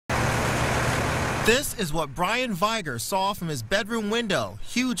This is what Brian Viger saw from his bedroom window.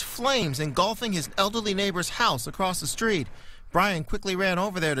 Huge flames engulfing his elderly neighbor's house across the street. Brian quickly ran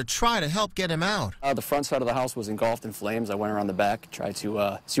over there to try to help get him out. The front side of the house was engulfed in flames. I went around the back, tried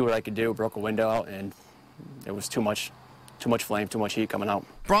to see what I could do, broke a window out, and it was too much flame, too much heat coming out.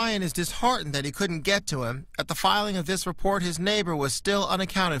 Brian is disheartened that he couldn't get to him. At the filing of this report, his neighbor was still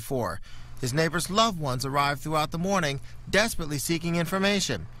unaccounted for. His neighbor's loved ones arrived throughout the morning, desperately seeking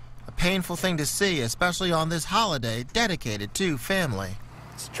information. A painful thing to see, especially on this holiday dedicated to family.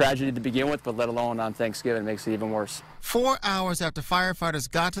 It's a tragedy to begin with, but let alone on Thanksgiving, it makes it even worse. 4 hours after firefighters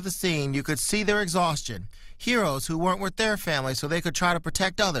got to the scene, you could see their exhaustion. Heroes who weren't with their family so they could try to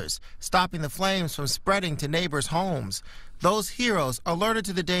protect others, stopping the flames from spreading to neighbors' homes. Those heroes alerted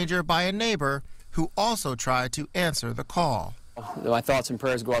to the danger by a neighbor who also tried to answer the call. My thoughts and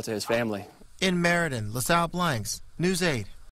prayers go out to his family. In Meriden, LaSalle Blanks, News 8.